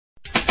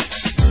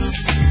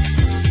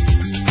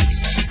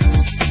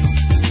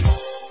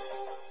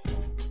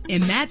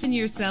Imagine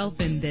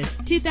yourself in this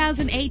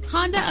 2008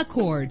 Honda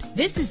Accord.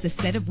 This is the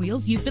set of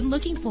wheels you've been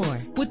looking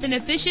for, with an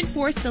efficient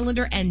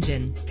 4-cylinder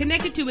engine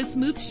connected to a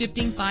smooth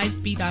shifting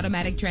 5-speed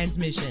automatic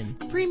transmission.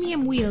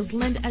 Premium wheels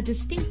lend a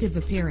distinctive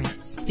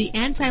appearance. The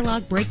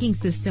anti-lock braking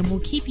system will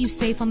keep you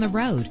safe on the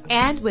road.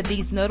 And with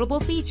these notable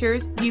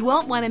features, you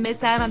won't want to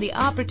miss out on the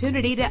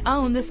opportunity to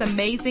own this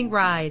amazing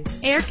ride.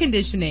 Air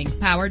conditioning,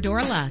 power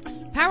door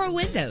locks, power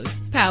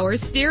windows, power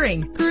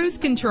steering, cruise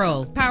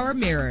control, power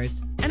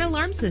mirrors, an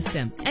alarm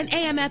system, an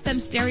AM/FM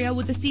stereo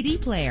with a CD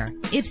player.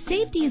 If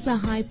safety is a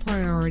high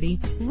priority,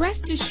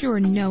 rest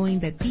assured knowing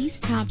that these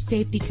top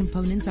safety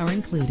components are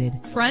included: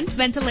 front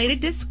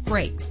ventilated disc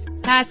brakes,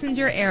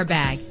 passenger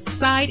airbag,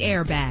 side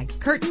airbag,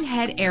 curtain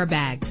head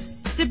airbags,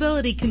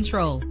 stability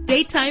control,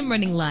 daytime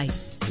running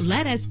lights.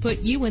 Let us put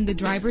you in the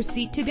driver's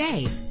seat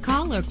today.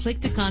 Call or click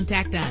to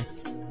contact us.